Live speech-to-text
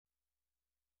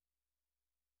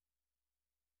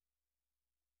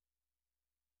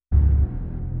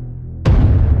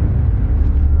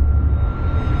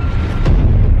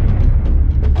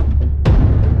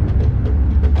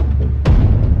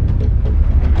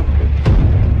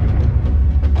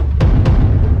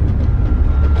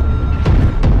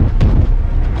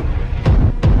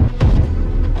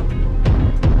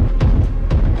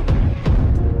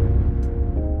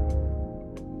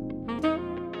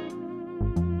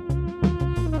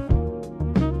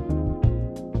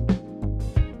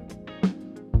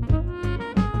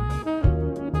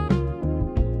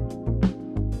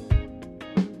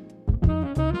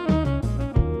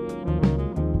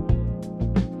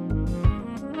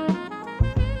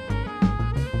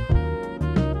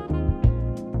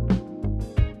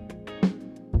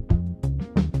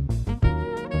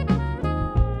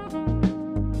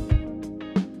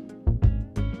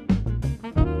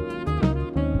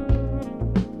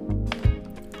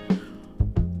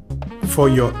For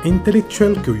your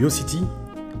intellectual curiosity,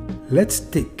 let's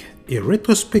take a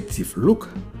retrospective look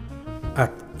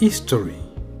at history.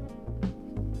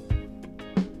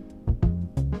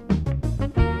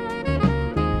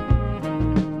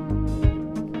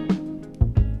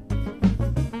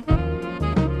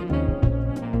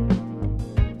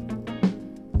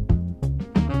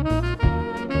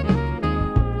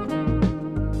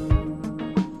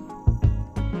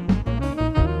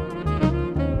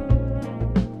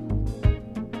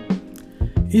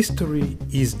 History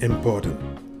is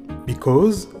important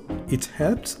because it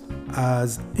helps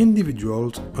us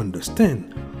individuals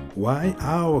understand why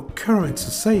our current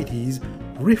societies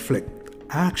reflect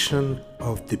action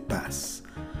of the past.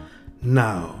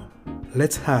 Now,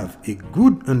 let's have a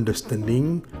good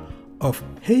understanding of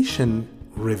Haitian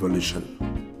Revolution.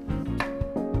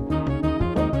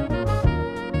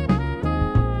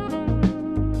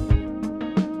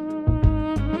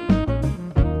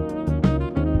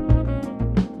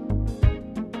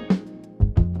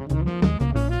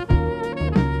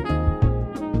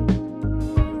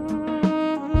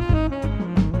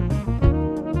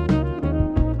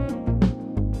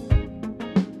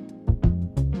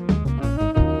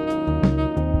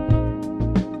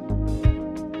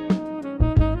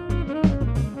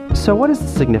 So what is the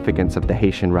significance of the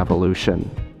Haitian Revolution?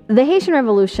 The Haitian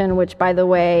Revolution, which, by the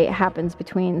way, happens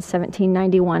between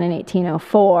 1791 and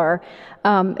 1804,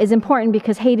 is important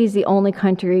because Haiti is the only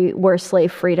country where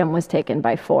slave freedom was taken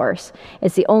by force.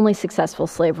 It's the only successful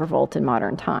slave revolt in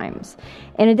modern times.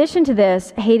 In addition to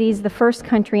this, Haiti is the first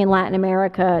country in Latin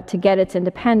America to get its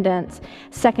independence,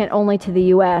 second only to the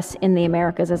U.S. in the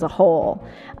Americas as a whole.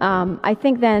 I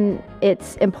think then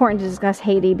it's important to discuss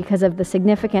Haiti because of the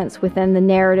significance within the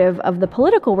narrative of the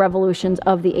political revolutions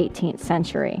of the 18th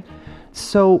century.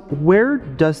 So where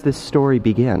does this story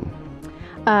begin?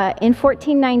 In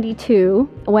 1492,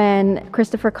 when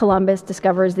Christopher Columbus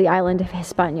discovers the island of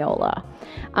Hispaniola.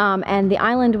 And the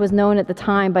island was known at the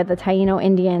time by the Taino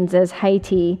Indians as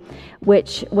Haiti,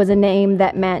 which was a name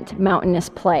that meant mountainous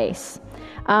place.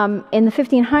 In the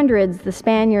 1500s, the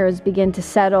Spaniards begin to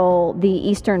settle the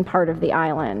eastern part of the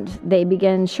island. They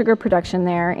begin sugar production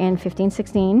there in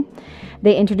 1516.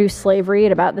 They introduced slavery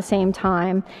at about the same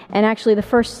time. And actually, the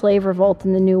first slave revolt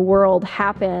in the New World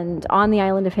happened on the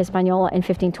island of Hispaniola in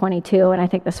 1522. And I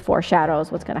think this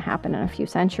foreshadows what's going to happen in a few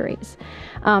centuries.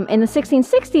 In the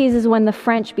 1660s is when the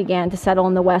French began to settle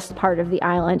in the west part of the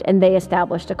island, and they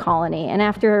established a colony. And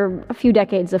after a few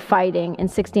decades of fighting in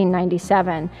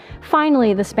 1697,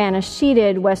 finally the Spanish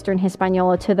ceded western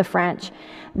Hispaniola to the French.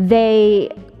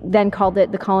 They then called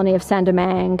it the colony of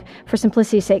Saint-Domingue. For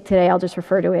simplicity's sake today, I'll just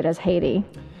refer to it as Haiti.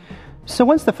 So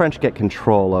once the French get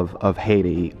control of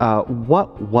Haiti,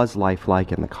 what was life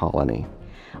like in the colony?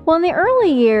 Well, in the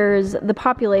early years, the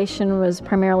population was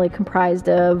primarily comprised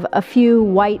of a few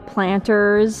white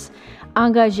planters,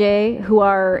 engagés, who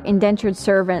are indentured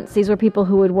servants. These were people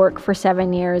who would work for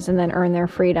 7 years and then earn their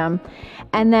freedom.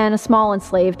 And then a small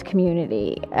enslaved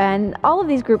community. And all of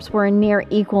these groups were in near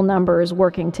equal numbers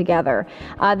working together.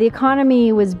 The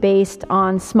economy was based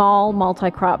on small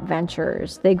multi-crop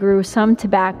ventures. They grew some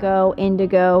tobacco,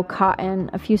 indigo, cotton,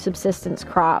 a few subsistence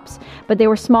crops. But they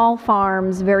were small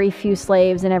farms, very few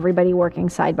slaves, and everybody working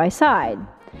side by side.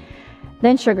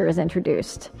 Then sugar is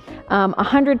introduced.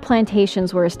 100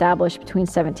 plantations were established between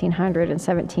 1700 and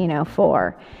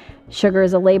 1704. Sugar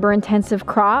is a labor-intensive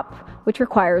crop, which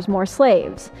requires more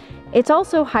slaves. It's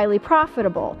also highly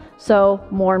profitable, so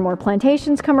more and more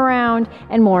plantations come around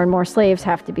and more slaves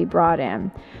have to be brought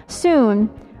in. Soon,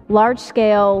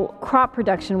 large-scale crop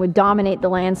production would dominate the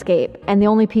landscape, and the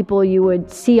only people you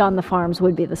would see on the farms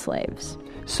would be the slaves.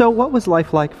 So what was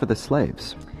life like for the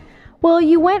slaves? Well,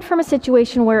 you went from a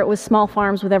situation where it was small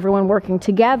farms with everyone working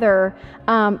together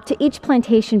to each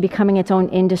plantation becoming its own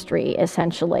industry,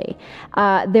 essentially.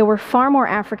 There were far more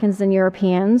Africans than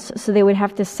Europeans, so they would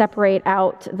have to separate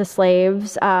out the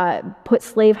slaves, put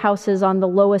slave houses on the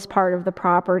lowest part of the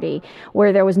property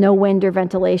where there was no wind or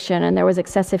ventilation and there was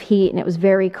excessive heat and it was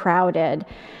very crowded.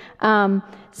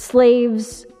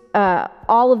 Slaves,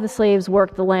 all of the slaves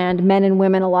worked the land, men and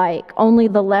women alike. Only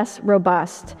the less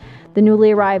robust, the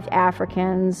newly arrived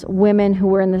Africans, women who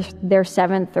were in their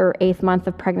 7th or 8th month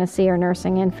of pregnancy or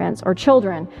nursing infants, or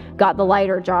children, got the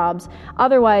lighter jobs.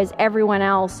 Otherwise, everyone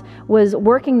else was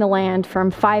working the land from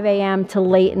 5 a.m. to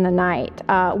late in the night,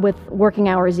 with working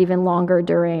hours even longer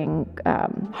during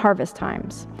harvest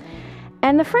times.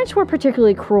 And the French were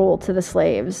particularly cruel to the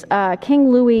slaves.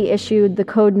 King Louis issued the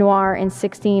Code Noir in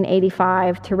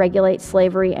 1685 to regulate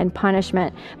slavery and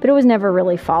punishment, but it was never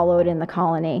really followed in the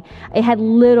colony. It had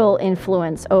little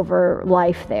influence over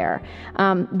life there.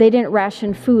 They didn't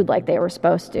ration food like they were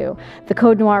supposed to. The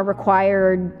Code Noir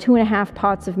required 2.5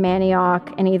 pots of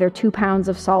manioc and either 2 pounds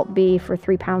of salt beef or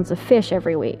 3 pounds of fish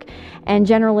every week. And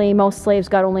generally, most slaves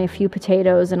got only a few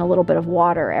potatoes and a little bit of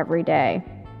water every day.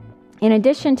 In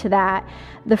addition to that,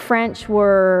 the French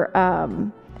were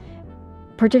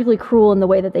particularly cruel in the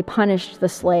way that they punished the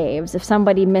slaves. If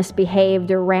somebody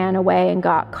misbehaved or ran away and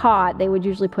got caught, they would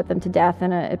usually put them to death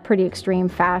in a pretty extreme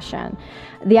fashion.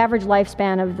 The average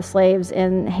lifespan of the slaves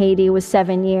in Haiti was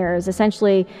 7 years.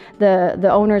 Essentially, the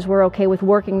owners were okay with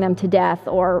working them to death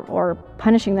or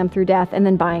punishing them through death and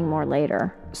then buying more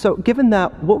later. So given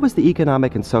that, what was the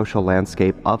economic and social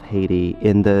landscape of Haiti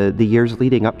in the years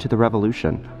leading up to the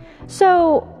revolution?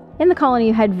 So in the colony,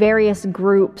 you had various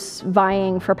groups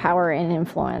vying for power and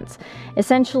influence.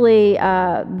 Essentially,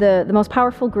 the most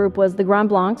powerful group was the Grands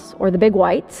Blancs, or the Big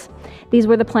Whites. These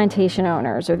were the plantation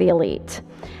owners, or the elite.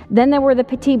 Then there were the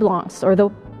Petits Blancs, or the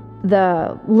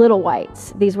Little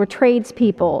Whites. These were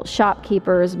tradespeople,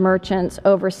 shopkeepers, merchants,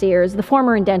 overseers, the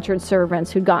former indentured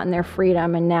servants who'd gotten their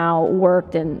freedom and now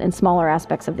worked in smaller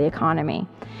aspects of the economy.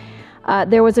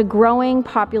 There was a growing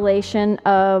population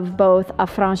of both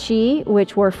affranchis,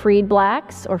 which were freed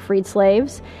blacks or freed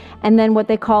slaves, and then what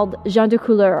they called gens de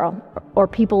couleur, or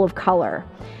people of color.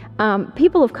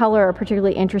 People of color are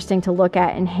particularly interesting to look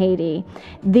at in Haiti.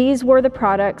 These were the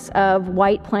products of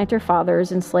white planter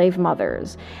fathers and slave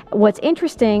mothers. What's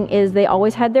interesting is they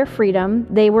always had their freedom.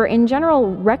 They were in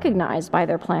general recognized by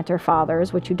their planter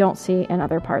fathers, which you don't see in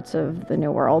other parts of the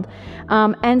New World,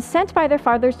 and sent by their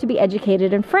fathers to be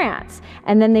educated in France.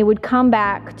 And then they would come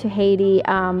back to Haiti,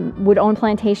 would own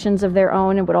plantations of their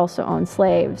own, and would also own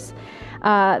slaves.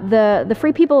 The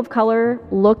free people of color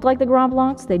looked like the Grands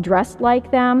Blancs, they dressed like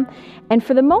them, and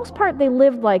for the most part they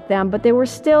lived like them, but there were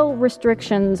still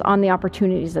restrictions on the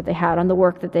opportunities that they had, on the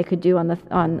work that they could do,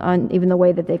 on even the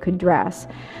way that they could dress.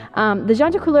 The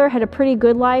gens de couleur had a pretty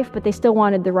good life, but they still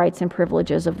wanted the rights and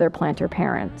privileges of their planter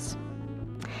parents.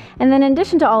 And then in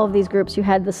addition to all of these groups, you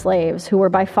had the slaves, who were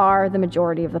by far the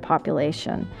majority of the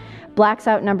population. Blacks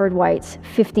outnumbered whites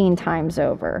 15 times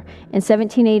over. In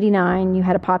 1789, you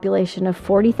had a population of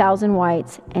 40,000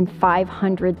 whites and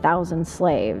 500,000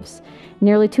 slaves.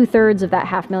 Nearly 2/3 of that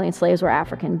 500,000 slaves were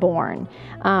African-born.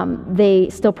 They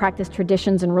still practiced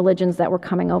traditions and religions that were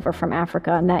coming over from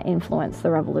Africa, and that influenced the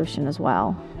revolution as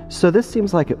well. So this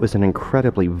seems like it was an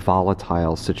incredibly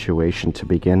volatile situation to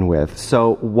begin with.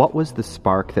 So what was the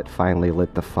spark that finally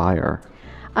lit the fire?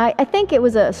 I think it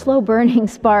was a slow-burning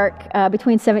spark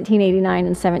between 1789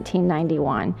 and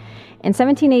 1791. In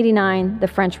 1789, the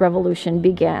French Revolution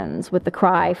begins with the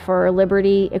cry for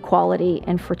liberty, equality,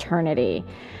 and fraternity.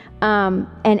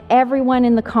 And everyone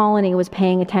in the colony was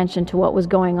paying attention to what was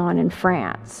going on in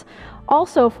France.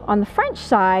 Also, on the French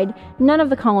side, none of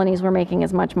the colonies were making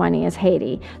as much money as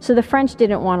Haiti, so the French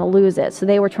didn't want to lose it, so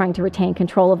they were trying to retain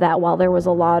control of that while there was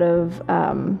a lot of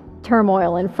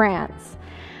turmoil in France.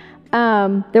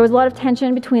 There was a lot of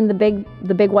tension between the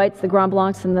big whites, the Grands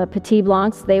Blancs, and the Petits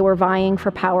Blancs. They were vying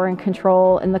for power and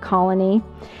control in the colony.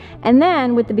 And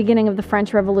then, with the beginning of the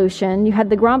French Revolution, you had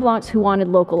the Grands Blancs who wanted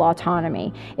local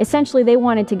autonomy. Essentially, they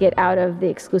wanted to get out of the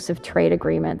exclusive trade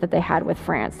agreement that they had with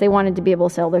France. They wanted to be able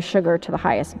to sell their sugar to the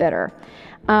highest bidder.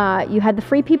 You had the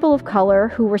free people of color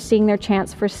who were seeing their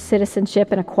chance for citizenship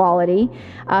and equality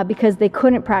because they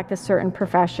couldn't practice certain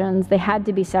professions. They had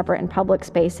to be separate in public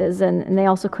spaces, and they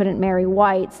also couldn't marry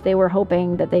whites. They were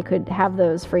hoping that they could have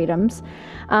those freedoms.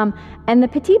 And the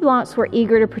Petits Blancs were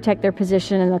eager to protect their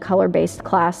position in the color-based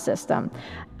class system.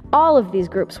 All of these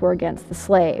groups were against the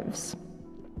slaves.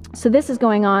 So this is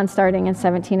going on starting in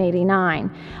 1789.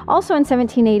 Also in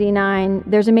 1789,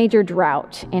 there's a major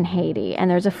drought in Haiti, and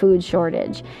there's a food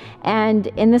shortage. And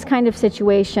in this kind of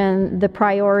situation, the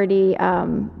priority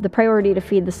to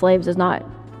feed the slaves is not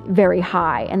very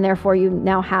high, and therefore you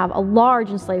now have a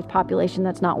large enslaved population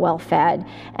that's not well fed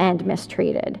and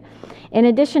mistreated. In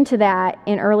addition to that,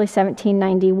 in early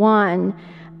 1791,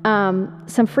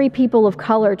 some free people of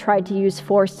color tried to use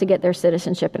force to get their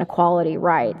citizenship and equality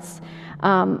rights.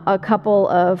 A couple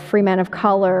of free men of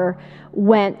color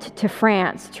went to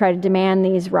France to try to demand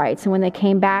these rights. And when they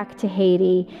came back to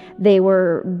Haiti, they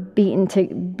were beaten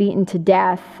to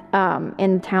death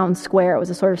in the town square. It was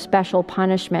a sort of special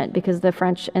punishment because the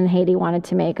French in Haiti wanted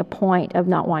to make a point of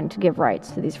not wanting to give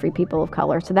rights to these free people of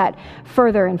color. So that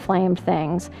further inflamed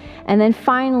things. And then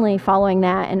finally, following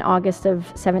that, in August of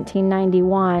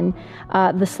 1791,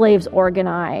 the slaves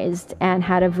organized and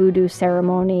had a voodoo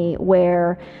ceremony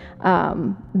where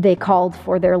they called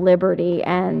for their liberty,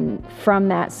 and from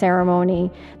that ceremony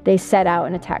they set out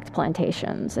and attacked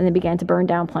plantations, and they began to burn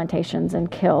down plantations and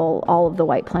kill all of the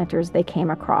white planters they came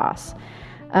across.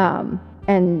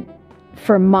 And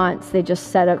for months they just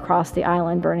set across the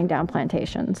island burning down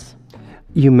plantations.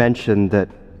 You mentioned that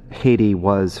Haiti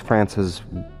was France's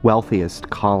wealthiest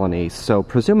colony, so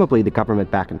presumably the government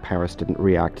back in Paris didn't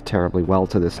react terribly well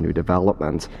to this new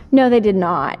development. No, they did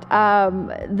not.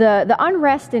 The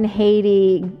unrest in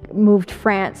Haiti moved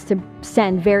France to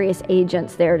send various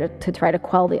agents there to try to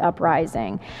quell the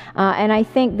uprising. And I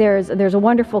think there's a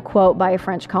wonderful quote by a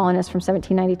French colonist from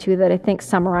 1792 that I think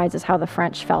summarizes how the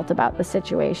French felt about the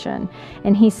situation.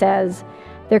 And he says,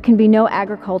 "There can be no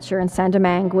agriculture in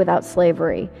Saint-Domingue without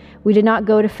slavery. We did not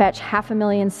go to fetch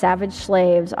 500,000 savage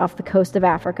slaves off the coast of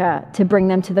Africa to bring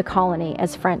them to the colony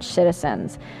as French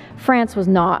citizens." France was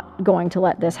not going to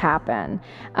let this happen.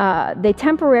 They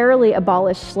temporarily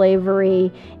abolished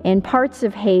slavery in parts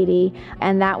of Haiti,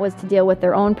 and that was to deal with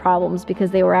their own problems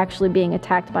because they were actually being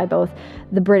attacked by both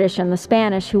the British and the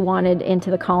Spanish, who wanted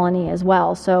into the colony as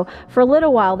well. So for a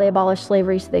little while they abolished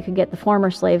slavery so they could get the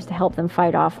former slaves to help them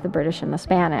fight off the British and the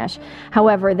Spanish.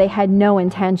 However, they had no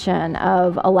intention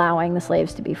of allowing the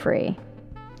slaves to be free.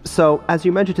 So, as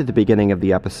you mentioned at the beginning of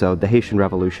the episode, the Haitian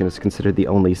Revolution is considered the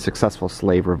only successful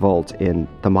slave revolt in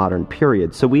the modern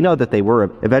period. So we know that they were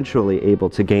eventually able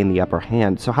to gain the upper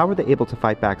hand. So how were they able to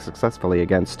fight back successfully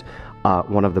against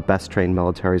one of the best trained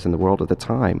militaries in the world at the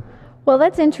time? Well,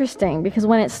 that's interesting because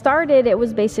when it started, it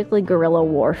was basically guerrilla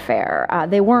warfare.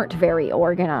 They weren't very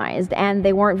organized and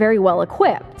they weren't very well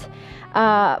equipped.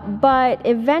 But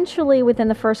eventually, within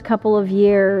the first couple of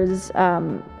years,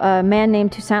 a man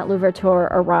named Toussaint Louverture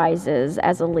arises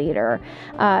as a leader.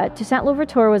 Toussaint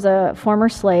Louverture was a former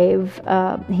slave.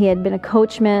 He had been a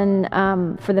coachman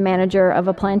for the manager of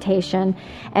a plantation.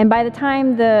 And by the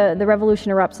time the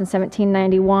revolution erupts in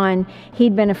 1791,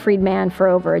 he'd been a freedman for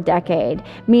over a decade,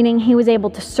 meaning he was able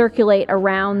to circulate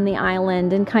around the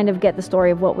island and kind of get the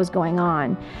story of what was going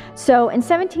on. So in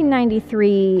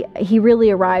 1793, he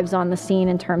really arrives on the scene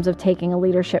in terms of taking a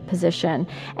leadership position,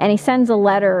 and he sends a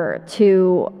letter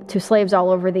to slaves all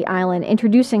over the island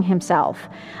introducing himself.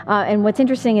 And what's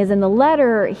interesting is in the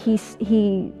letter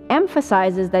he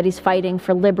emphasizes that he's fighting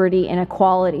for liberty and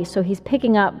equality. So he's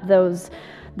picking up those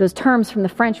terms from the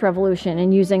French Revolution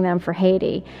and using them for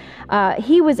Haiti.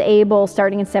 He was able,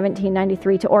 starting in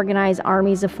 1793, to organize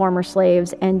armies of former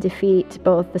slaves and defeat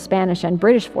both the Spanish and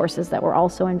British forces that were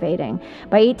also invading.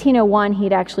 By 1801,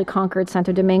 he'd actually conquered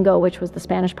Santo Domingo, which was the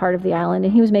Spanish part of the island,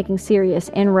 and he was making serious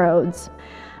inroads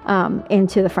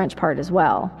into the French part as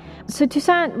well. So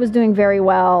Toussaint was doing very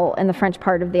well in the French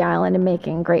part of the island and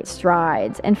making great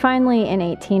strides. And finally, in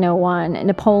 1801,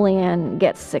 Napoleon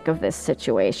gets sick of this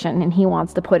situation and he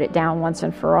wants to put it down once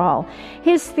and for all.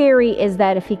 His theory is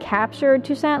that if he captured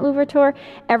Toussaint Louverture,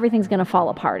 everything's going to fall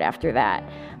apart after that.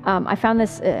 I find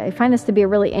this to be a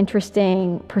really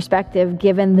interesting perspective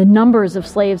given the numbers of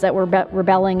slaves that were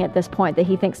rebelling at this point, that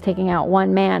he thinks taking out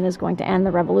one man is going to end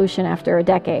the revolution after a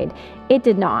decade. It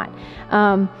did not.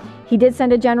 He did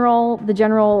send a general. The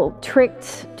general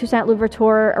tricked Toussaint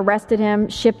Louverture, arrested him,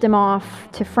 shipped him off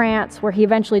to France, where he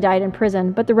eventually died in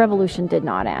prison, but the revolution did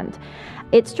not end.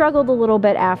 It struggled a little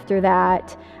bit after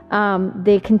that.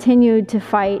 They continued to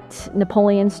fight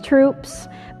Napoleon's troops,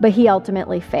 but he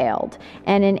ultimately failed.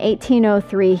 And in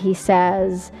 1803, he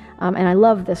says, and I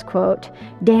love this quote,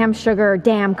 "Damn sugar,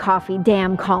 damn coffee,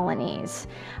 damn colonies."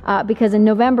 Because in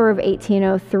November of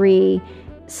 1803,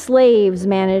 slaves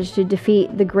managed to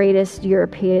defeat the greatest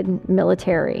European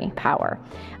military power.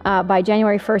 By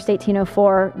January 1st,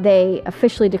 1804, they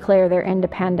officially declare their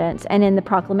independence. And in the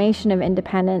Proclamation of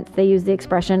Independence, they use the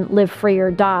expression "live free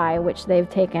or die," which they've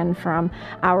taken from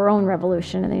our own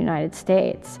revolution in the United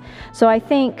States. So I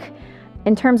think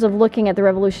in terms of looking at the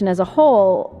revolution as a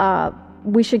whole,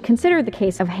 we should consider the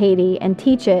case of Haiti and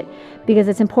teach it because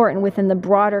it's important within the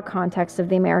broader context of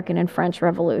the American and French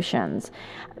revolutions.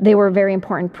 They were very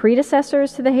important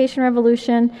predecessors to the Haitian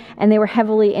Revolution, and they were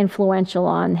heavily influential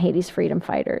on Haiti's freedom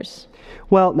fighters.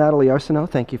 Well, Natalie Arsenault,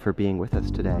 thank you for being with us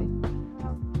today.